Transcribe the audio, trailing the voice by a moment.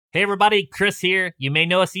Hey everybody, Chris here. You may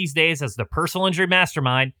know us these days as the Personal Injury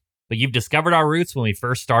Mastermind, but you've discovered our roots when we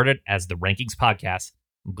first started as the Rankings Podcast.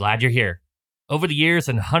 I'm glad you're here. Over the years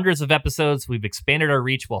and hundreds of episodes, we've expanded our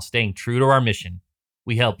reach while staying true to our mission.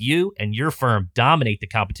 We help you and your firm dominate the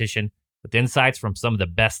competition with insights from some of the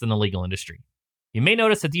best in the legal industry. You may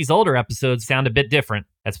notice that these older episodes sound a bit different.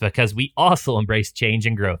 That's because we also embrace change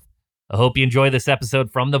and growth. I hope you enjoy this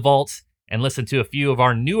episode from the vaults and listen to a few of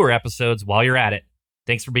our newer episodes while you're at it.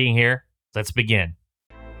 Thanks for being here. Let's begin.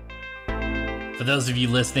 For those of you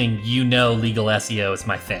listening, you know legal SEO is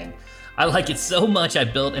my thing. I like it so much I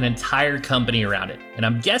built an entire company around it. And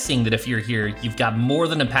I'm guessing that if you're here, you've got more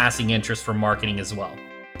than a passing interest for marketing as well.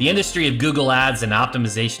 The industry of Google Ads and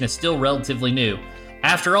optimization is still relatively new.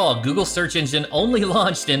 After all, Google's search engine only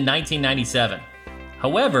launched in 1997.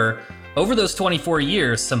 However, over those 24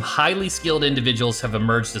 years, some highly skilled individuals have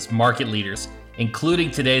emerged as market leaders, including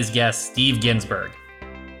today's guest, Steve Ginsberg.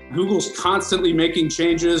 Google's constantly making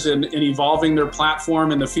changes and evolving their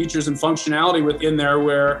platform and the features and functionality within there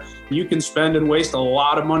where you can spend and waste a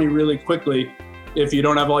lot of money really quickly if you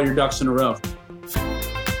don't have all your ducks in a row.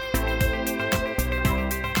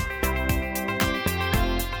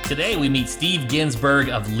 Today, we meet Steve Ginsberg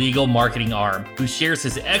of Legal Marketing Arm, who shares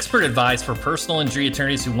his expert advice for personal injury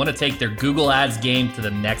attorneys who want to take their Google Ads game to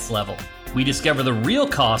the next level. We discover the real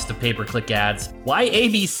cost of pay-per-click ads, why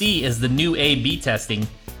ABC is the new A/B testing,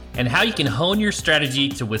 and how you can hone your strategy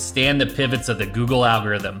to withstand the pivots of the Google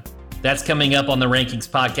algorithm. That's coming up on the Rankings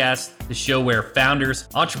Podcast, the show where founders,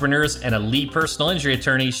 entrepreneurs, and elite personal injury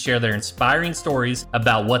attorneys share their inspiring stories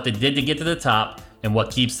about what they did to get to the top and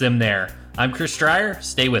what keeps them there. I'm Chris Stryer.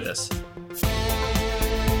 Stay with us.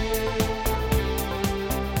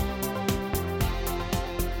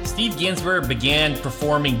 Steve Ginsberg began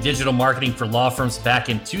performing digital marketing for law firms back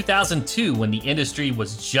in 2002 when the industry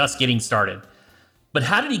was just getting started. But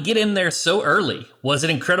how did he get in there so early? Was it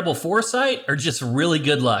incredible foresight or just really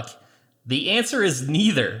good luck? The answer is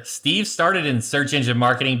neither. Steve started in search engine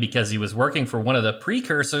marketing because he was working for one of the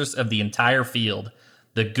precursors of the entire field,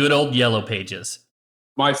 the good old Yellow Pages.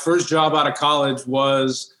 My first job out of college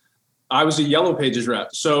I was a Yellow Pages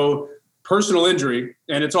rep. So personal injury,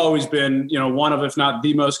 and it's always been, one of, if not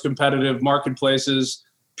the most competitive marketplaces,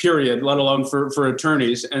 period, let alone for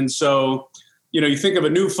attorneys. And so, you think of a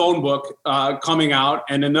new phone book coming out,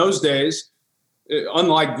 and in those days,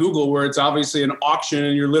 unlike Google, where it's obviously an auction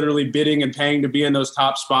and you're literally bidding and paying to be in those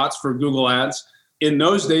top spots for Google Ads, in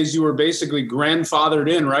those days, you were basically grandfathered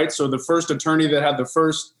in, right? So the first attorney that had the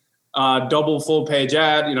first double full page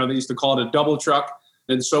ad, they used to call it a double truck.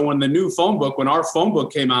 And so when our phone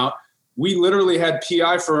book came out, we literally had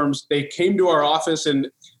PI firms. They came to our office and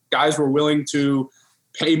guys were willing to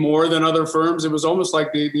pay more than other firms. It was almost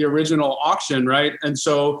like the original auction, right? And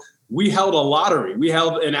so we held a lottery. We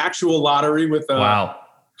held an actual lottery with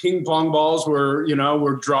ping pong balls were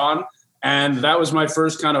drawn. And that was my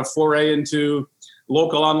first kind of foray into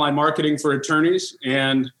local online marketing for attorneys.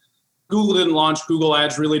 And Google didn't launch Google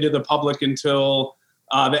Ads really to the public until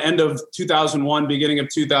the end of 2001, beginning of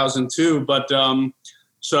 2002. But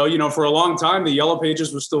so, for a long time, the Yellow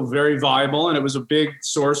Pages was still very viable, and it was a big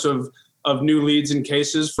source of new leads and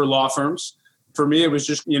cases for law firms. For me, it was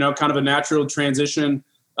just, kind of a natural transition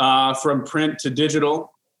from print to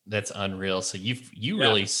digital. That's unreal. So you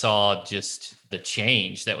really saw just the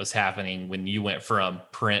change that was happening when you went from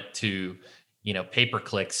print to,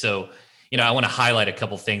 pay-per-click. So, I want to highlight a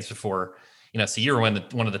couple things before, so you were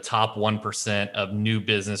one of the top 1% of new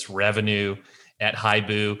business revenue at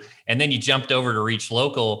Haibu. And then you jumped over to Reach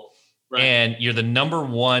Local, right, and you're the number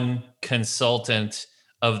one consultant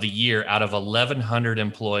of the year out of 1,100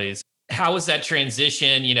 employees. How was that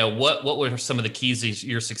transition? What were some of the keys to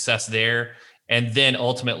your success there? And then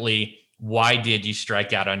ultimately, why did you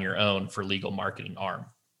strike out on your own for Legal Marketing Arm?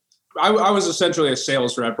 I was essentially a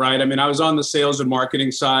sales rep, right? I mean, I was on the sales and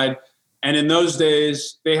marketing side. And in those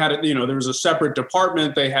days, they had, there was a separate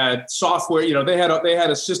department. They had software, they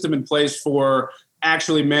had a system in place for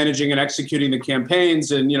actually managing and executing the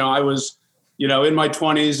campaigns. And, I was, in my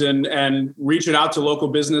 20s and reaching out to local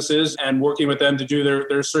businesses and working with them to do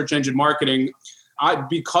their search engine marketing.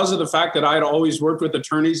 Because of the fact that I had always worked with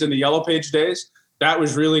attorneys in the Yellow Page days, that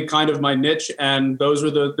was really kind of my niche. And those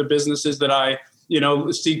were the businesses that I,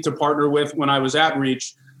 seek to partner with when I was at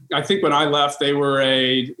Reach. I think when I left, they were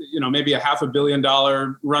maybe a $500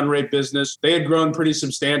 million run rate business. They had grown pretty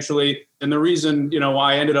substantially. And the reason,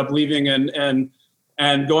 why I ended up leaving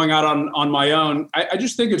and going out on my own, I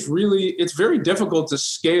just think it's very difficult to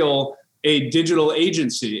scale a digital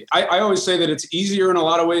agency. I always say that it's easier in a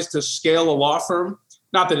lot of ways to scale a law firm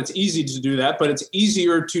not that it's easy to do that, but it's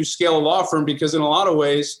easier to scale a law firm because in a lot of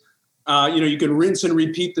ways, you can rinse and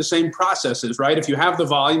repeat the same processes, right? If you have the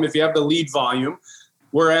volume, if you have the lead volume.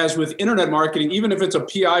 Whereas with internet marketing, even if it's a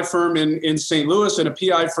PI firm in St. Louis and a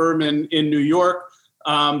PI firm in New York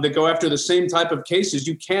that go after the same type of cases,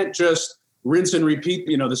 you can't just rinse and repeat,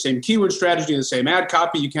 the same keyword strategy, the same ad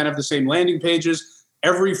copy. You can't have the same landing pages.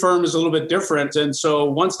 Every firm is a little bit different. And so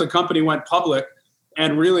once the company went public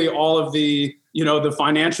and really all of the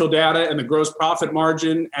financial data and the gross profit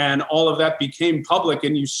margin and all of that became public,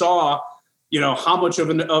 and you saw, how much of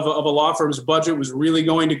a law firm's budget was really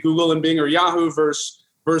going to Google and Bing or Yahoo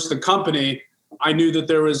versus the company, I knew that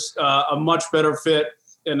there was a much better fit.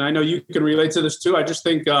 And I know you can relate to this too. I just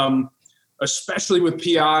think, especially with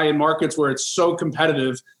PI and markets where it's so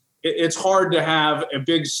competitive, it's hard to have a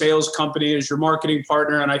big sales company as your marketing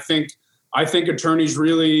partner. And I think attorneys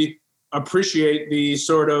really appreciate the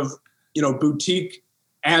sort of, boutique,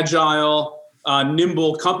 agile,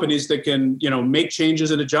 nimble companies that can, make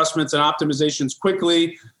changes and adjustments and optimizations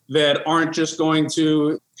quickly, that aren't just going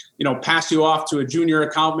to, pass you off to a junior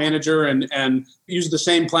account manager and use the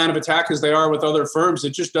same plan of attack as they are with other firms.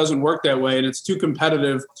 It just doesn't work that way, and it's too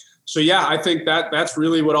competitive. So yeah, I think that's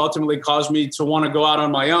really what ultimately caused me to want to go out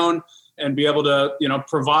on my own and be able to,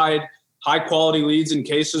 provide high quality leads and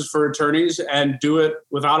cases for attorneys and do it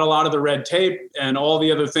without a lot of the red tape and all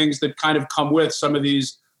the other things that kind of come with some of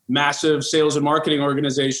these massive sales and marketing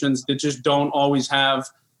organizations that just don't always have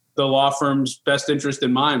the law firm's best interest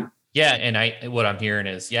in mind. Yeah. And what I'm hearing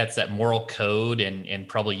is, it's that moral code and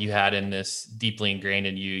probably you had in this deeply ingrained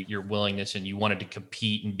in you, your willingness, and you wanted to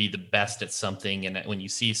compete and be the best at something. And when you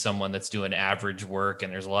see someone that's doing average work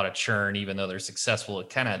and there's a lot of churn, even though they're successful, it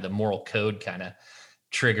kind of, the moral code kind of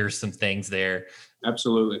triggers some things there.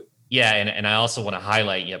 Absolutely. Yeah. And I also want to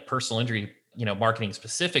highlight, personal injury, marketing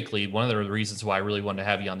specifically. One of the reasons why I really wanted to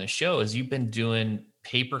have you on this show is you've been doing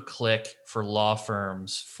pay-per-click for law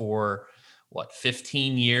firms for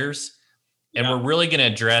 15 years. And we're really going to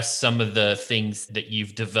address some of the things that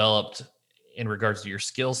you've developed in regards to your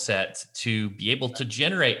skill set to be able to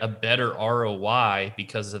generate a better ROI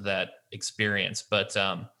because of that experience. But,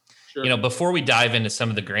 Sure. Before we dive into some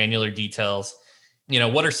of the granular details,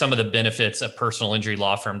 what are some of the benefits of personal injury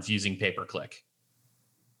law firms using pay-per-click?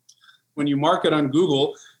 When you market on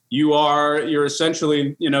Google, you're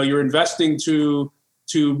essentially, you're investing to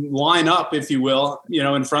line up, if you will,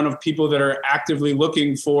 in front of people that are actively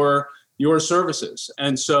looking for your services.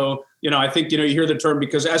 And so, I think, you hear the term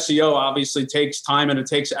because SEO obviously takes time and it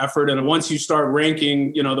takes effort. And once you start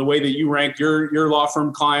ranking, the way that you rank your law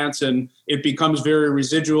firm clients, and it becomes very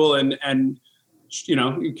residual and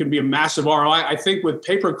it can be a massive ROI. I think with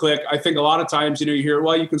pay-per-click, I think a lot of times, you hear,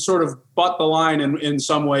 well, you can sort of butt the line in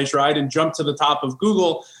some ways, right? And jump to the top of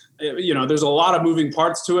Google. There's a lot of moving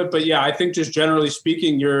parts to it. But yeah, I think just generally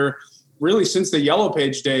speaking, you're really, since the Yellow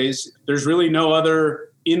Page days, there's really no other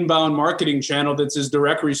inbound marketing channel that's as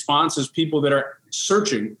direct response as people that are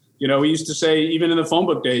searching. We used to say, even in the phone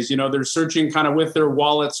book days, they're searching kind of with their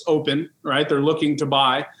wallets open, right? They're looking to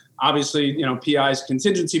buy. Obviously, PI is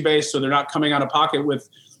contingency based, so they're not coming out of pocket with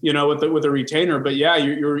a retainer. But yeah,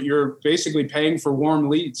 you're basically paying for warm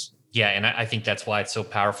leads. Yeah, and I think that's why it's so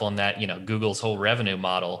powerful in that, Google's whole revenue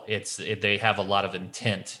model, they have a lot of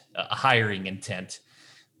intent, hiring intent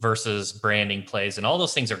versus branding plays. And all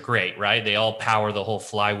those things are great, right? They all power the whole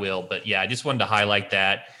flywheel. But yeah, I just wanted to highlight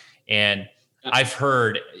that. And I've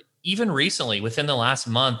heard even recently, within the last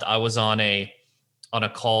month, I was on a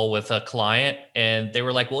call with a client and they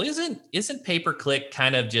were like, well, isn't pay-per-click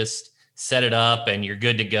kind of just set it up and you're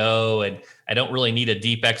good to go? And I don't really need a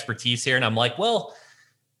deep expertise here. And I'm like, well,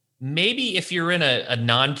 maybe if you're in a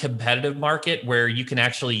non-competitive market where you can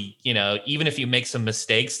actually, even if you make some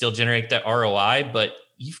mistakes, still generate that ROI, but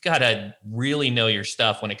you've got to really know your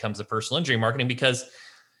stuff when it comes to personal injury marketing, because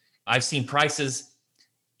I've seen prices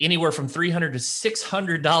anywhere from $300 to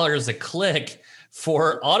 $600 a click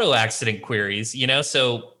for auto accident queries,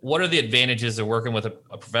 So what are the advantages of working with a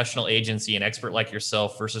professional agency, an expert like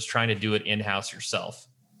yourself, versus trying to do it in-house yourself?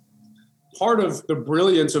 Part of the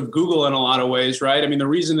brilliance of Google in a lot of ways, right? I mean, the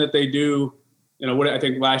reason that they do, what I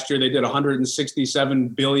think last year they did 167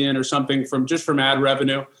 billion or something from ad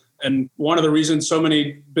revenue. And one of the reasons so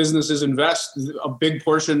many businesses invest a big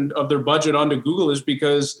portion of their budget onto Google is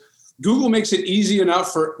because Google makes it easy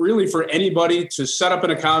enough for anybody to set up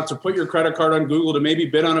an account, to put your credit card on Google, to maybe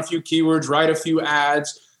bid on a few keywords, write a few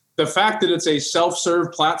ads. The fact that it's a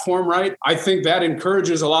self-serve platform, right? I think that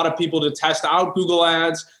encourages a lot of people to test out Google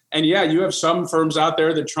ads. And yeah, you have some firms out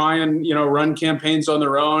there that try and, run campaigns on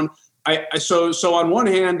their own. So on one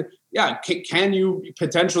hand, yeah, can you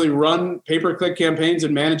potentially run pay-per-click campaigns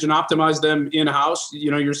and manage and optimize them in-house,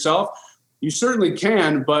 yourself? You certainly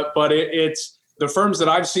can, but it's the firms that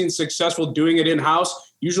I've seen successful doing it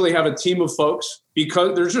in-house usually have a team of folks,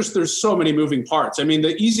 because there's so many moving parts. I mean,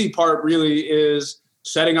 the easy part really is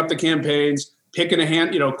setting up the campaigns, picking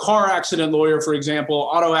car accident lawyer, for example,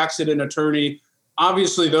 auto accident attorney.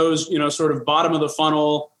 Obviously those, sort of bottom of the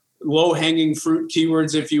funnel, low hanging fruit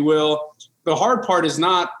keywords, if you will. The hard part is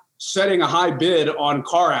not setting a high bid on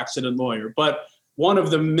car accident lawyer, but one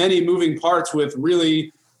of the many moving parts with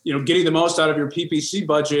really, getting the most out of your PPC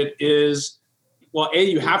budget is, well,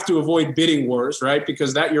 you have to avoid bidding wars, right?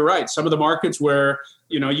 Because you're right. Some of the markets where,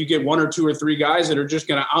 you get one or two or three guys that are just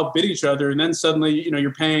going to outbid each other. And then suddenly,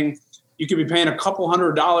 you could be paying a couple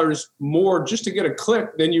 $100 more just to get a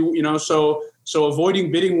click than so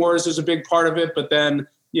avoiding bidding wars is a big part of it. But then,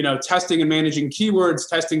 testing and managing keywords,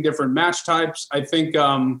 testing different match types. I think,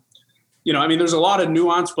 there's a lot of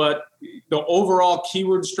nuance, but the overall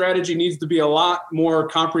keyword strategy needs to be a lot more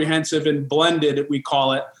comprehensive and blended, we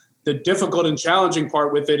call it. The difficult and challenging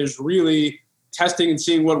part with it is really testing and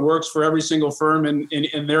seeing what works for every single firm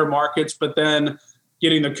in their markets, but then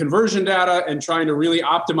getting the conversion data and trying to really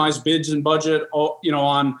optimize bids and budget,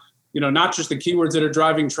 on, not just the keywords that are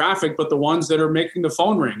driving traffic, but the ones that are making the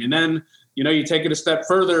phone ring. And then, you take it a step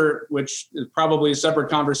further, which is probably a separate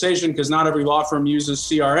conversation because not every law firm uses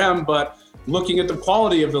CRM, but looking at the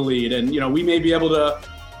quality of the lead. And, we may be able to,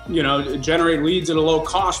 generate leads at a low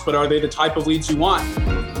cost, but are they the type of leads you want?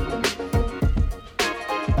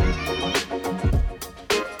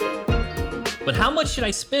 But how much should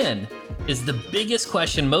I spend is the biggest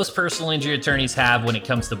question most personal injury attorneys have when it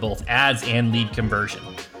comes to both ads and lead conversion.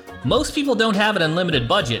 Most people don't have an unlimited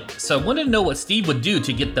budget, so I wanted to know what Steve would do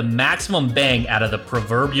to get the maximum bang out of the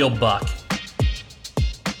proverbial buck.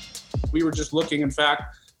 We were just looking, in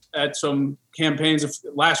fact, at some campaigns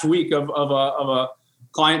last week of a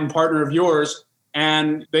client and partner of yours,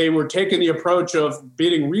 and they were taking the approach of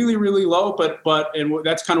bidding really, really low, and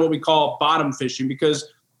that's kind of what we call bottom fishing, because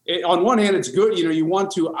on one hand, it's good. You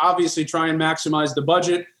want to obviously try and maximize the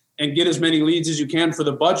budget and get as many leads as you can for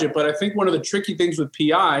the budget. But I think one of the tricky things with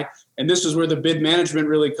PI, and this is where the bid management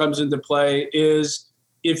really comes into play, is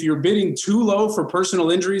if you're bidding too low for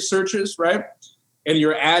personal injury searches, right? And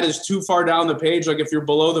your ad is too far down the page, like if you're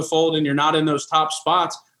below the fold and you're not in those top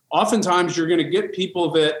spots, oftentimes you're going to get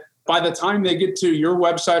people that by the time they get to your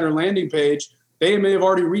website or landing page, they may have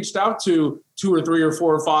already reached out to 2 or 3 or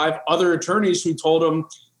 4 or 5 other attorneys who told them,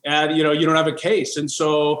 you don't have a case. And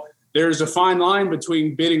so there's a fine line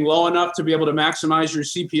between bidding low enough to be able to maximize your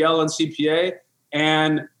CPL and CPA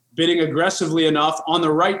and bidding aggressively enough on the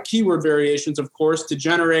right keyword variations, of course, to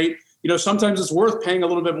generate, sometimes it's worth paying a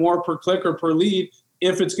little bit more per click or per lead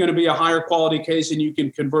if it's going to be a higher quality case and you can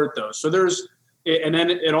convert those. So and then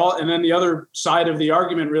the other side of the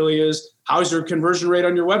argument really is, how's your conversion rate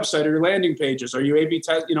on your website or your landing pages? Are you A/B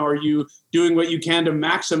test? Are you doing what you can to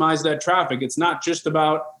maximize that traffic? It's not just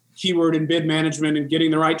about keyword and bid management and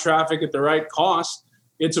getting the right traffic at the right cost.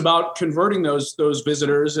 It's about converting those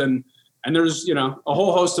visitors, and there's a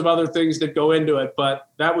whole host of other things that go into it. But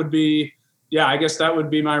that would be, I guess that would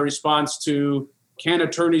be my response to, can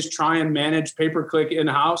attorneys try and manage pay-per-click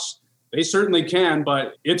in-house? They certainly can,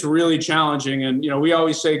 but it's really challenging. And we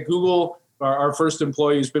always say Google, our first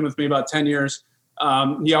employee who's been with me about 10 years,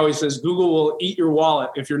 he always says Google will eat your wallet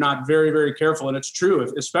if you're not very, very careful. And it's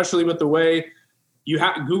true, especially with the way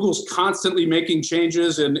Google's constantly making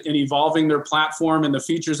changes and evolving their platform and the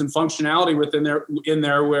features and functionality in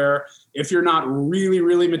there, where if you're not really,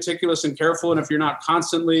 really meticulous and careful, and if you're not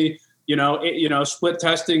constantly, split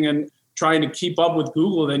testing and trying to keep up with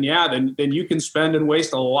Google, then you can spend and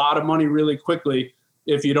waste a lot of money really quickly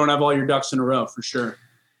if you don't have all your ducks in a row, for sure.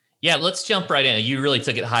 Yeah, let's jump right in. You really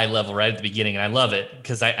took it high level right at the beginning, and I love it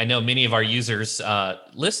because I know many of our users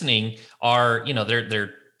listening are,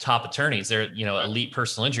 they're top attorneys. They're, elite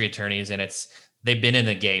personal injury attorneys, and they've been in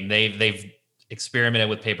the game. They've experimented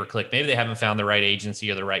with pay-per-click. Maybe they haven't found the right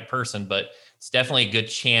agency or the right person, but it's definitely a good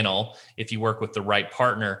channel if you work with the right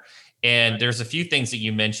partner. And there's a few things that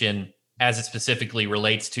you mentioned as it specifically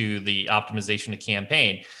relates to the optimization of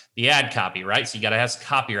campaign, the ad copy, right? So you got to have some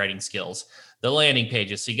copywriting skills, the landing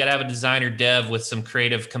pages. So you got to have a designer dev with some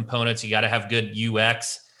creative components. You got to have good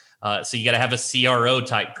UX. So you got to have a CRO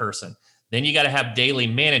type person. Then you got to have daily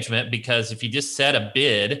management, because if you just set a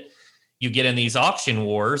bid, you get in these auction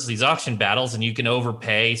wars, these auction battles, and you can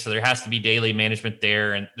overpay. So there has to be daily management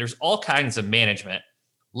there. And there's all kinds of management.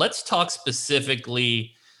 Let's talk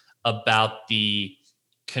specifically about the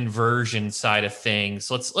conversion side of things,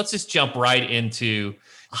 let's just jump right into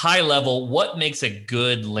high level. What makes a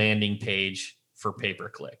good landing page for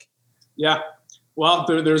pay-per-click? Yeah. Well,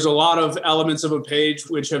 there's a lot of elements of a page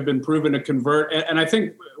which have been proven to convert. And I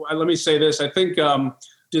think, let me say this, I think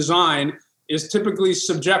design is typically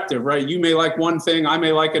subjective, right? You may like one thing, I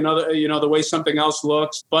may like another, the way something else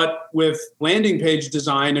looks. But with landing page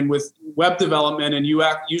design and with web development and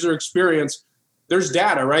UX, user experience, there's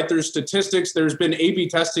data, right? There's statistics. There's been A/B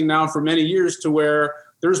testing now for many years to where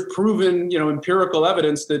there's proven, empirical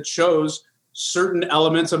evidence that shows certain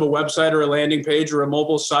elements of a website or a landing page or a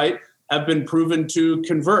mobile site have been proven to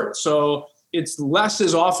convert. So it's less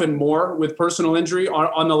is often more with personal injury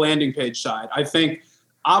on the landing page side. I think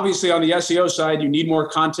obviously on the SEO side, you need more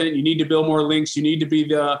content, you need to build more links, you need to be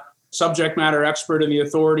the subject matter expert and the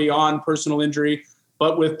authority on personal injury.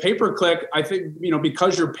 But with pay-per-click, I think,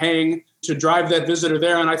 because you're paying to drive that visitor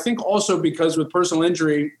there, and I think also because with personal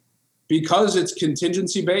injury, because it's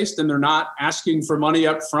contingency based and they're not asking for money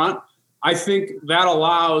up front, I think that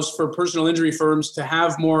allows for personal injury firms to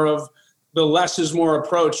have more of the less is more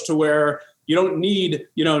approach to where you don't need,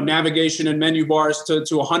 navigation and menu bars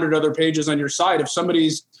to 100 other pages on your site. If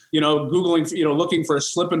somebody's, Googling, looking for a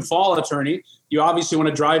slip and fall attorney, you obviously want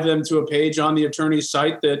to drive them to a page on the attorney's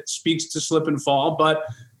site that speaks to slip and fall, but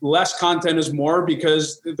less content is more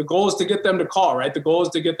because the goal is to get them to call, right? The goal is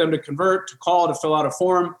to get them to convert, to call, to fill out a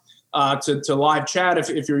form, to live chat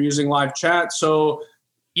if you're using live chat. So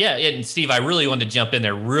yeah, and Steve, I really wanted to jump in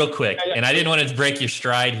there real quick, and I didn't want to break your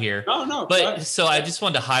stride here. No. But so I just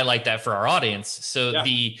wanted to highlight that for our audience. So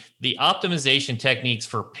the optimization techniques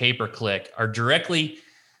for pay-per-click are directly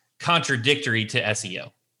contradictory to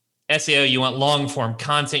SEO. SEO, you want long form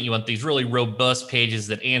content, you want these really robust pages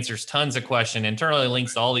that answers tons of questions, internally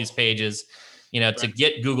links to all these pages, to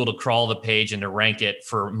get Google to crawl the page and to rank it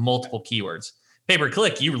for multiple keywords.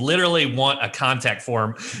 Pay-per-click, you literally want a contact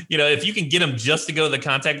form. If you can get them just to go to the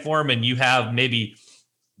contact form and you have maybe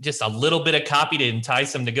just a little bit of copy to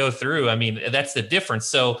entice them to go through, I mean, that's the difference.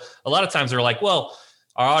 So a lot of times they're like, well,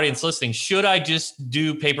 our audience listening, should I just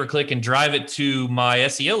do pay-per-click and drive it to my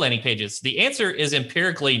SEO landing pages? The answer is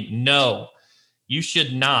empirically no, you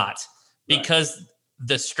should not, because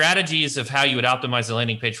the strategies of how you would optimize the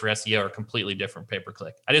landing page for SEO are completely different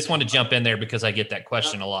pay-per-click. I just want to jump in there because I get that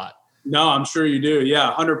question a lot. No, I'm sure you do.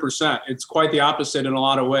 Yeah, 100%. It's quite the opposite in a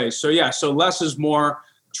lot of ways. So less is more,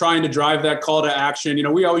 trying to drive that call to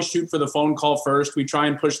action. We always shoot for the phone call first. We try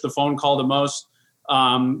and push the phone call the most.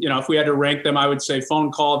 If we had to rank them, I would say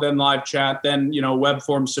phone call, then live chat, then, web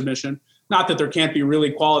form submission. Not that there can't be really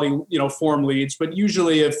quality, form leads, but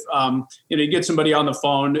usually if, you get somebody on the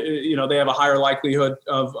phone, they have a higher likelihood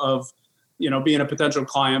of being a potential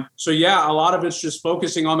client. So yeah, a lot of it's just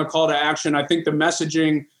focusing on the call to action. I think the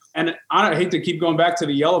messaging, and I hate to keep going back to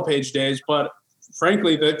the yellow page days, but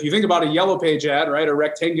frankly, if you think about a yellow page ad, right, a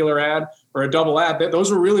rectangular ad or a double ad,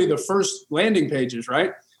 those were really the first landing pages,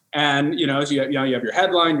 right? And, so you have your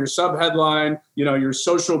headline, your sub-headline, your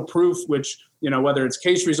social proof, which, whether it's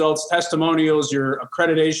case results, testimonials, your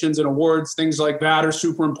accreditations and awards, things like that are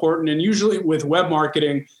super important. And usually with web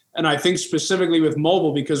marketing, and I think specifically with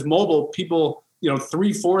mobile, because mobile people,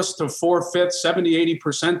 3/4 to 4/5, 70,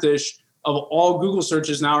 80%-ish of all Google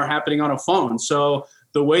searches now are happening on a phone. So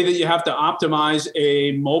the way that you have to optimize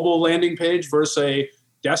a mobile landing page versus a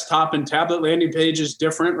desktop and tablet landing page is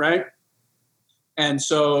different, right? And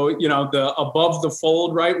so, the above the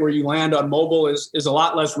fold, right, where you land on mobile is a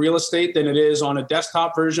lot less real estate than it is on a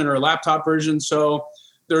desktop version or a laptop version. So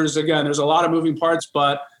there's a lot of moving parts,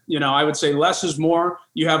 but, I would say less is more.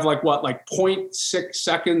 You have like 0.6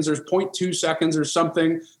 seconds or 0.2 seconds or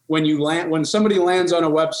something when somebody lands on a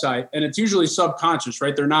website, and it's usually subconscious,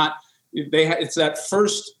 right? It's that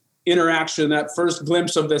first interaction, that first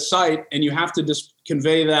glimpse of the site, and you have to just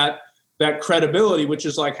convey that credibility, which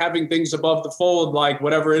is like having things above the fold, like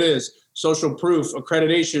whatever it is, social proof,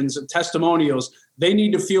 accreditations, testimonials. They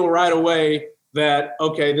need to feel right away that,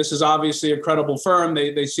 okay, this is obviously a credible firm.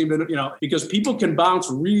 They seem to, because people can bounce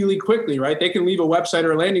really quickly, right? They can leave a website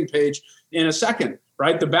or a landing page in a second,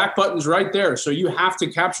 right? The back button's right there. So you have to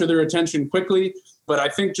capture their attention quickly. But I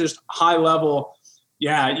think just high level,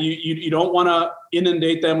 yeah, you don't want to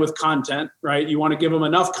inundate them with content, right? You want to give them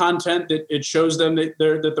enough content that it shows them that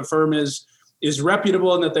the firm is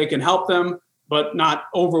reputable and that they can help them, but not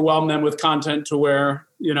overwhelm them with content to where,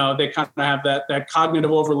 they kind of have that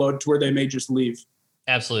cognitive overload to where they may just leave.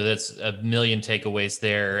 Absolutely. That's a million takeaways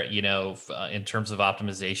there, in terms of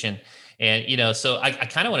optimization. And, so I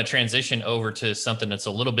kind of want to transition over to something that's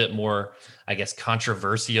a little bit more, I guess,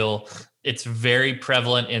 controversial. It's very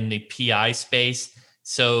prevalent in the PI space.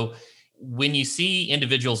 So when you see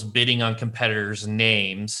individuals bidding on competitors'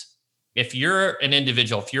 names, if you're an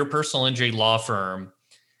individual, if you're a personal injury law firm,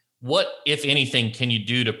 what, if anything, can you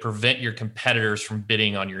do to prevent your competitors from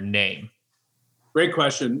bidding on your name? Great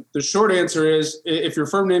question. The short answer is if your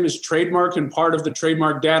firm name is trademarked and part of the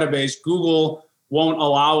trademark database, Google won't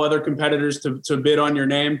allow other competitors to bid on your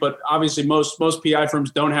name. But obviously, most PI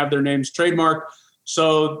firms don't have their names trademarked.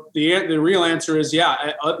 So the real answer is,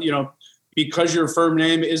 because your firm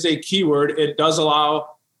name is a keyword, it does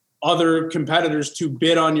allow other competitors to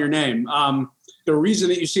bid on your name. The reason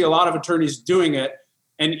that you see a lot of attorneys doing it,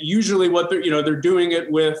 and usually what they're doing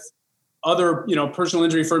it with other, personal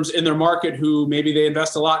injury firms in their market who maybe they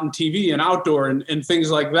invest a lot in TV and outdoor and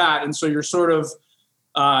things like that. And so you're sort of,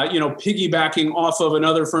 piggybacking off of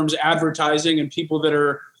another firm's advertising and people that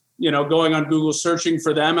are, going on Google searching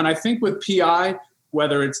for them. And I think with PI,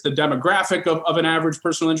 whether it's the demographic of an average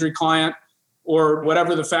personal injury client or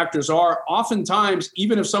whatever the factors are, oftentimes,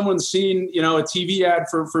 even if someone's seen, a TV ad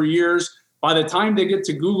for years, by the time they get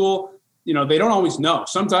to Google, they don't always know.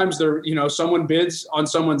 Sometimes they're, someone bids on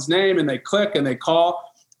someone's name and they click and they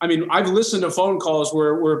call. I mean, I've listened to phone calls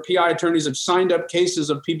where PI attorneys have signed up cases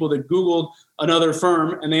of people that Googled another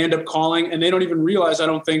firm and they end up calling and they don't even realize, I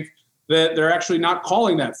don't think, that they're actually not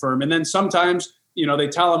calling that firm. And then sometimes, they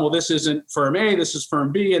tell them, well, this isn't firm A, this is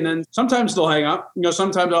firm B. And then sometimes they'll hang up.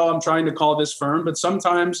 Sometimes, I'm trying to call this firm. But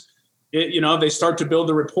sometimes, they start to build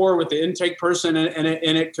a rapport with the intake person and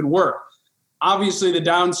it can work. Obviously, the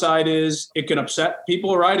downside is it can upset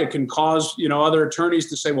people, right? It can cause, other attorneys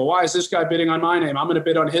to say, well, why is this guy bidding on my name? I'm going to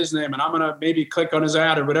bid on his name and I'm going to maybe click on his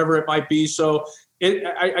ad or whatever it might be. So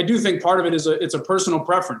I do think part of it is it's a personal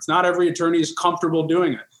preference. Not every attorney is comfortable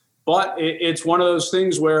doing it. But it's one of those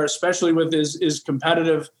things where, especially with as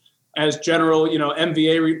competitive as general,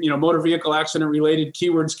 MVA, motor vehicle accident related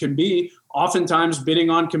keywords can be, oftentimes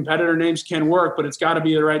bidding on competitor names can work, but it's got to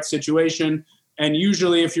be the right situation. And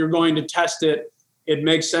usually if you're going to test it, it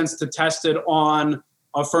makes sense to test it on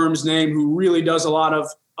a firm's name who really does a lot of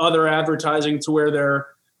other advertising to where they're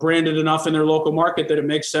branded enough in their local market that it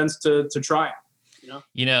makes sense to try it.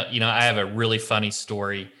 I have a really funny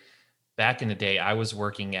story. Back in the day, I was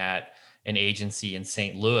working at an agency in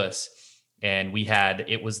St. Louis, and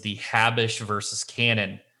it was the Habish versus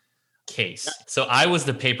Canon case. Yeah. So I was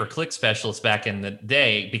the pay-per-click specialist back in the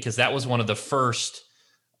day because that was one of the first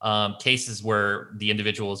cases where the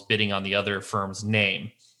individual was bidding on the other firm's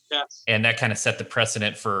name. Yes. And that kind of set the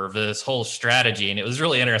precedent for this whole strategy. And it was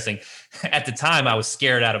really interesting. At the time, I was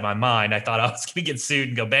scared out of my mind. I thought I was going to get sued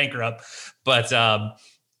and go bankrupt. But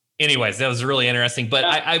anyways, that was really interesting. But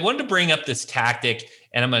yeah. I wanted to bring up this tactic,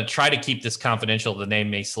 and I'm going to try to keep this confidential. The name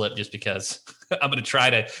may slip just because I'm going to try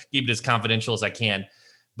to keep it as confidential as I can.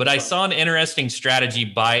 But I saw an interesting strategy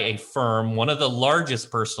by a firm, one of the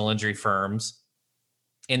largest personal injury firms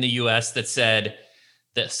in the US, that said,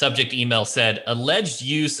 the subject email said, alleged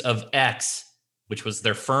use of X, which was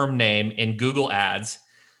their firm name, in Google ads.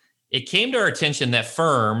 It came to our attention that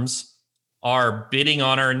firms are bidding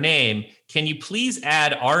on our name. Can you please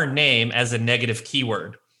add our name as a negative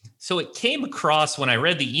keyword? So it came across when I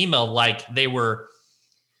read the email like they were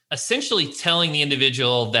essentially telling the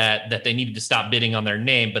individual that they needed to stop bidding on their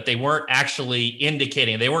name, but they weren't actually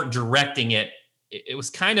indicating, they weren't directing it. It was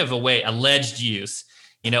kind of a way, alleged use.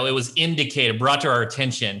 It was indicated, brought to our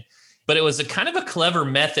attention, but it was a kind of a clever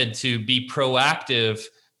method to be proactive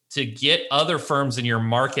to get other firms in your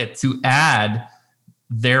market to add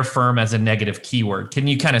their firm as a negative keyword. Can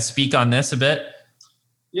you kind of speak on this a bit?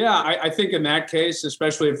 Yeah, I think in that case,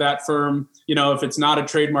 especially if that firm, if it's not a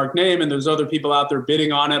trademark name and there's other people out there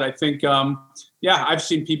bidding on it, I think, I've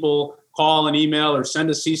seen people call an email or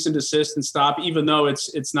send a cease and desist and stop, even though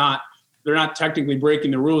it's not, they're not technically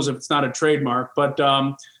breaking the rules if it's not a trademark. But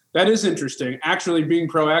that is interesting, actually being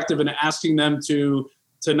proactive and asking them to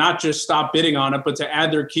not just stop bidding on it, but to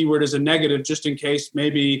add their keyword as a negative, just in case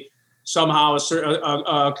maybe somehow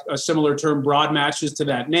a similar term broad matches to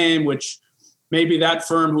that name, which maybe that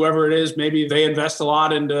firm, whoever it is, maybe they invest a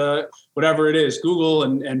lot into whatever it is, Google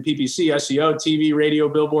and PPC, SEO, TV, radio,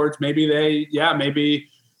 billboards. Maybe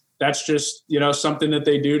that's just, something that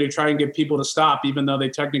they do to try and get people to stop, even though they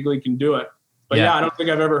technically can do it. But I don't think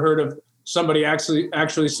I've ever heard of somebody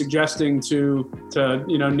actually suggesting to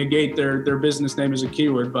negate their business name as a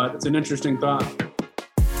keyword, but it's an interesting thought.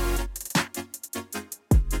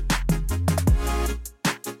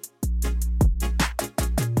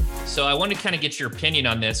 So I want to kind of get your opinion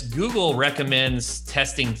on this. Google recommends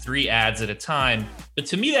testing 3 ads at a time, but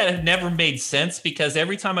to me that never made sense because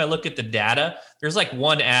every time I look at the data, there's like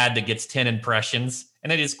one ad that gets 10 impressions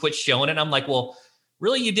and I just quit showing it. I'm like, well,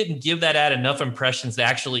 really you didn't give that ad enough impressions to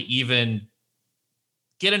actually even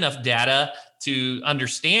get enough data to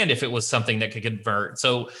understand if it was something that could convert.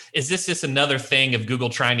 So is this just another thing of Google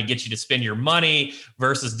trying to get you to spend your money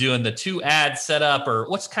versus doing the 2 ad setup? Or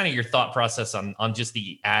what's kind of your thought process on just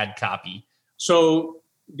the ad copy? So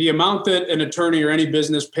the amount that an attorney or any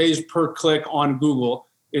business pays per click on Google,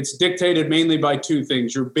 it's dictated mainly by 2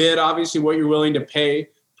 things. Your bid, obviously what you're willing to pay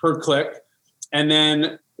per click, and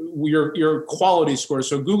then your quality score.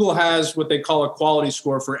 So Google has what they call a quality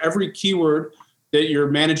score for every keyword that you're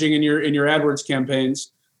managing in your AdWords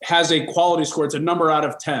campaigns. Has a quality score. It's a number out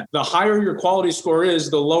of 10. The higher your quality score is,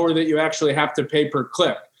 the lower that you actually have to pay per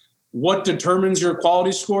click. What determines your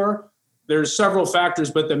quality score? There's several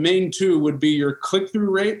factors, but the main 2 would be your click-through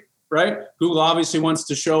rate, right? Google obviously wants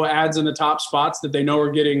to show ads in the top spots that they know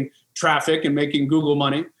are getting traffic and making Google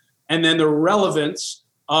money. And then the relevance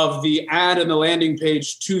of the ad and the landing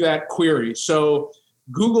page to that query. So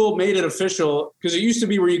Google made it official, because it used to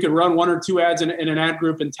be where you could run 1 or 2 ads in an ad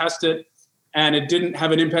group and test it, and it didn't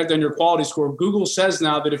have an impact on your quality score. Google says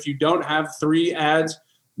now that if you don't have 3 ads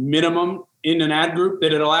minimum in an ad group,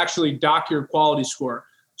 that it'll actually dock your quality score.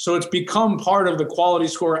 So it's become part of the quality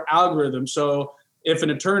score algorithm. So if an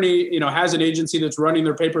attorney, has an agency that's running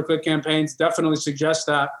their pay-per-click campaigns, definitely suggest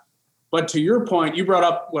that. But to your point, you brought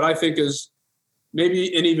up what I think is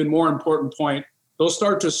maybe an even more important point. They'll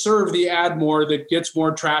start to serve the ad more that gets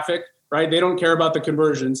more traffic, right? They don't care about the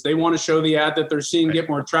conversions. They want to show the ad that they're seeing get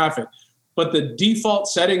more traffic. But the default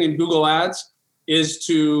setting in Google Ads is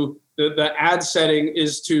the ad setting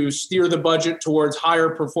is to steer the budget towards higher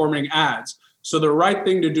performing ads. So the right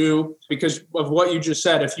thing to do, because of what you just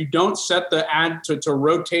said, if you don't set the ad to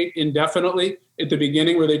rotate indefinitely at the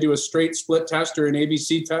beginning, where they do a straight split test or an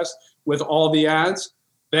ABC test with all the ads,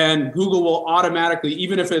 then Google will automatically,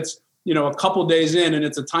 even if it's a couple days in and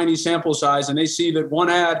it's a tiny sample size and they see that one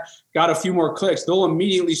ad got a few more clicks, they'll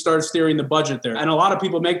immediately start steering the budget there. And a lot of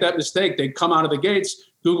people make that mistake. They come out of the gates.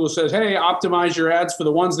 Google says, hey, optimize your ads for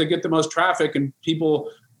the ones that get the most traffic, and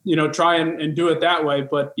people try and do it that way.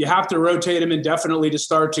 But you have to rotate them indefinitely to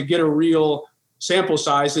start to get a real sample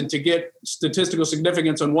size and to get statistical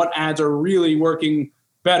significance on what ads are really working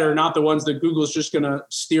better, not the ones that Google's just going to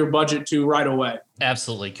steer budget to right away.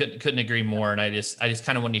 Absolutely. Couldn't agree more. And I just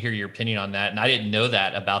kind of wanted to hear your opinion on that. And I didn't know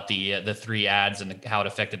that about the 3 ads and how it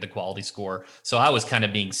affected the quality score. So I was kind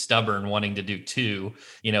of being stubborn, wanting to do 2,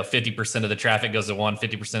 50% of the traffic goes to one,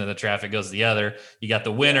 50% of the traffic goes to the other. You got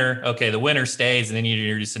the winner. Okay. The winner stays. And then you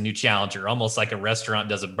introduce a new challenger, almost like a restaurant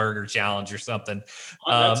does a burger challenge or something.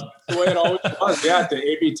 That's the way it always was. Yeah. The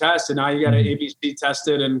A/B test. And now you got to ABC test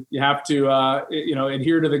it, and you have to,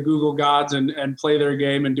 adhere to the Google gods and play their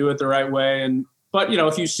game and do it the right way. But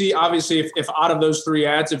if you see, obviously, if out of those 3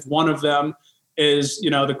 ads, if one of them is,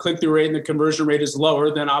 the click-through rate and the conversion rate is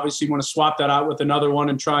lower, then obviously you want to swap that out with another one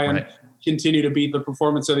and try and continue to beat the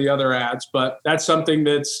performance of the other ads. But that's something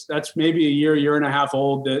that's maybe a year and a half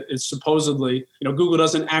old, that is supposedly, Google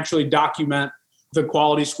doesn't actually document the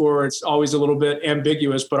quality score. It's always a little bit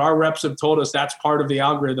ambiguous, but our reps have told us that's part of the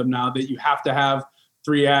algorithm now, that you have to have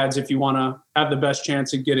 3 ads if you want to have the best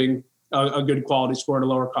chance of getting a good quality score at a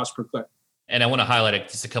lower cost per click. And I want to highlight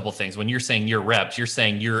just a couple of things. When you're saying your reps, you're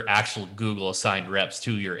saying your actual Google assigned reps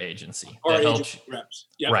to your agency. That helps. Reps.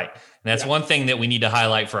 Yep. Right. And that's one thing that we need to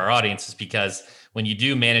highlight for our audience, is because when you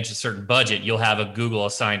do manage a certain budget, you'll have a Google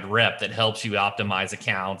assigned rep that helps you optimize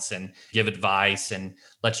accounts and give advice and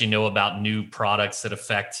let you know about new products that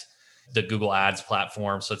affect the Google Ads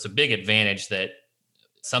platform. So it's a big advantage that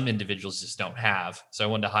some individuals just don't have. So I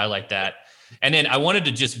wanted to highlight that. And then I wanted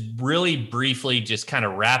to just really briefly just kind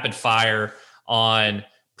of rapid fire on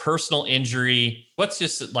personal injury. What's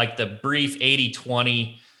just like the brief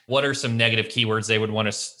 80-20? What are some negative keywords they would want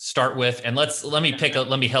to start with? And let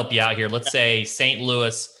me help you out here. Let's say St.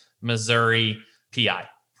 Louis, Missouri, PI.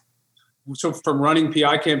 So from running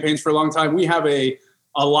PI campaigns for a long time, we have a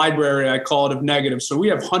library, I call it, of negatives. So we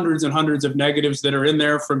have hundreds and hundreds of negatives that are in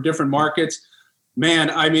there from different markets. Man,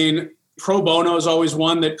 I mean, pro bono is always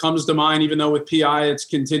one that comes to mind, even though with PI it's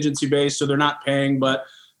contingency based, so they're not paying. But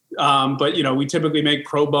we typically make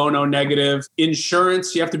pro bono negative.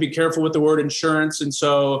 Insurance, you have to be careful with the word insurance. And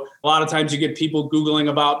so a lot of times you get people Googling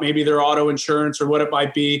about maybe their auto insurance or what it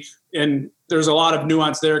might be. And there's a lot of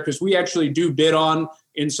nuance there, because we actually do bid on,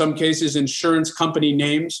 in some cases, insurance company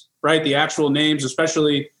names, right? The actual names,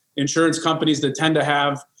 especially insurance companies that tend to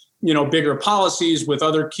have bigger policies with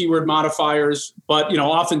other keyword modifiers, but,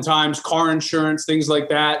 oftentimes car insurance, things like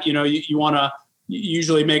that, you want to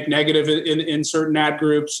usually make negative in certain ad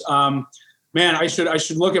groups. Man, I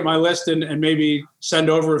should look at my list and maybe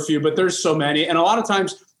send over a few, but there's so many. And a lot of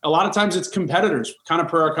times A lot of times it's competitors, kind of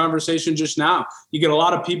per our conversation just now. You get a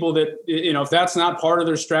lot of people that, if that's not part of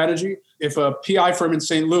their strategy, if a PI firm in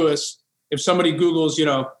St. Louis, if somebody Googles,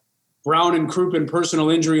 Brown and Crouppen personal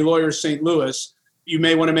injury lawyers St. Louis, you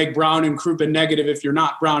may want to make Brown and Crouppen negative if you're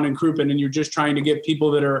not Brown and Crouppen and you're just trying to get people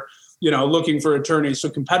that are, looking for attorneys. So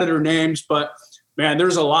competitor names, but man,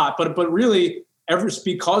 there's a lot. But really,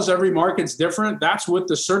 because every market's different, that's what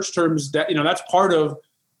the search terms, that's part of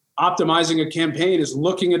optimizing a campaign, is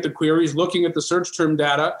looking at the queries, looking at the search term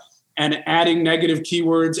data, and adding negative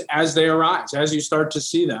keywords as they arise, as you start to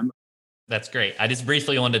see them. That's great. I just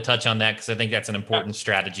briefly wanted to touch on that because I think that's an important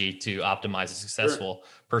strategy to optimize a successful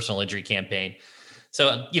personal injury campaign.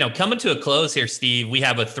 So, coming to a close here, Steve, we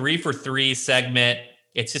have a 3 for 3 segment.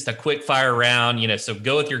 It's just a quick fire round, so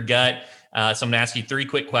go with your gut. So I'm going to ask you 3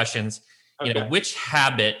 quick questions. Okay. Which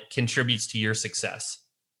habit contributes to your success?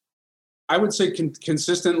 I would say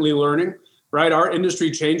consistently learning, right? Our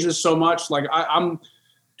industry changes so much. Like I'm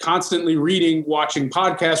constantly reading, watching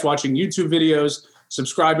podcasts, watching YouTube videos,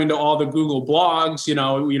 subscribing to all the Google blogs,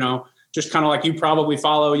 just kind of like you probably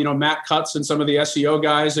follow, Matt Cutts and some of the SEO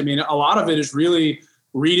guys. I mean, a lot of it is really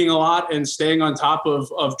reading a lot and staying on top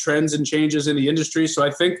of trends and changes in the industry. So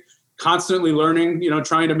I think constantly learning,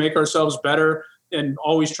 trying to make ourselves better and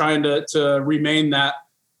always trying to remain that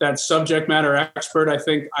subject matter expert. I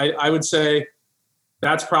think I would say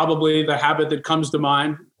that's probably the habit that comes to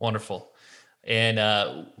mind. Wonderful.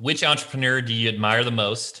 And which entrepreneur do you admire the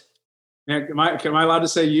most? Am I allowed to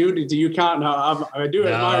say you? Do you count? No, I do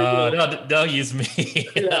admire you. No, don't use me.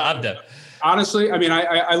 Yeah. I'm done. Honestly, I mean,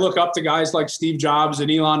 I look up to guys like Steve Jobs and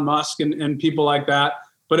Elon Musk and people like that.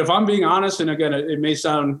 But if I'm being honest, and again, it may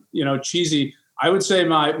sound, cheesy, I would say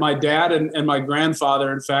my dad and my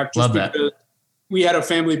grandfather, in fact, just because we had a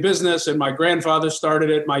family business and my grandfather started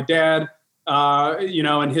it. My dad,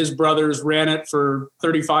 and his brothers ran it for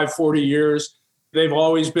 35, 40 years. They've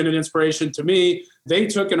always been an inspiration to me. They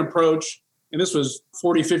took an approach, and this was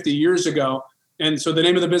 40, 50 years ago. And so the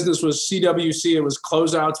name of the business was CWC. It was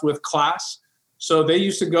Closeouts with Class. So they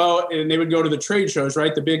used to go and they would go to the trade shows,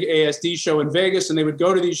 right? The big ASD show in Vegas. And they would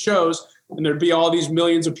go to these shows and there'd be all these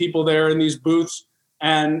millions of people there in these booths.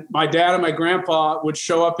 And my dad and my grandpa would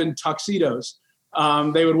show up in tuxedos.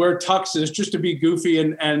 They would wear tuxes just to be goofy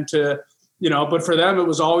and to, but for them, it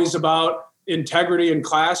was always about integrity and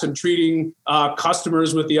class and treating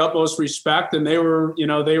customers with the utmost respect. And they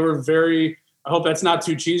were very, I hope that's not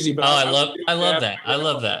too cheesy, but I love that. I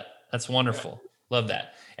love that. That's wonderful. Love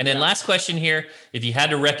that. And then last question here, if you had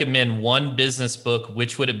to recommend one business book,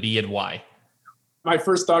 which would it be and why? My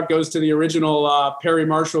first thought goes to the original Perry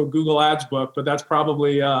Marshall Google Ads book, but that's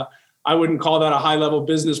probably, I wouldn't call that a high level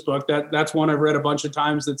business book. That's one I've read a bunch of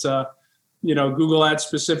times. That's a, Google Ads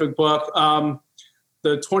specific book.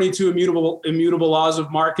 The 22 immutable laws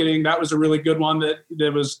of marketing. That was a really good one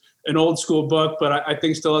that was an old school book, but I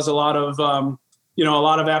think still has a lot of, a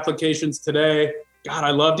lot of applications today. God,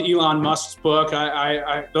 I loved Elon Musk's book.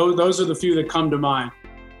 Those are the few that come to mind.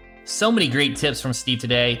 So many great tips from Steve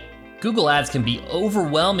today. Google Ads can be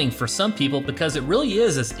overwhelming for some people because it really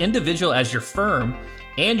is as individual as your firm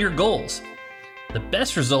and your goals. The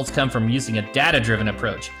best results come from using a data-driven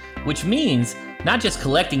approach, which means not just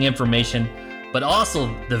collecting information, but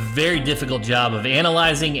also the very difficult job of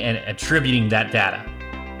analyzing and attributing that data.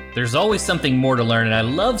 There's always something more to learn, and I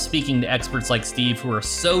love speaking to experts like Steve who are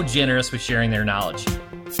so generous with sharing their knowledge.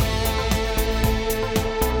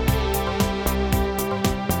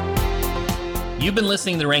 You've been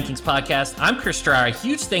listening to the Rankings Podcast. I'm Chris Stryer.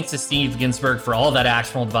 Huge thanks to Steve Ginsberg for all that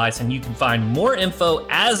actionable advice, and you can find more info,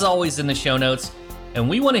 as always, in the show notes. And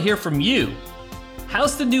we want to hear from you.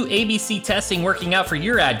 How's the new ABC testing working out for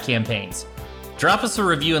your ad campaigns? Drop us a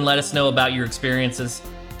review and let us know about your experiences.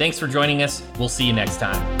 Thanks for joining us. We'll see you next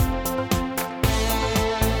time.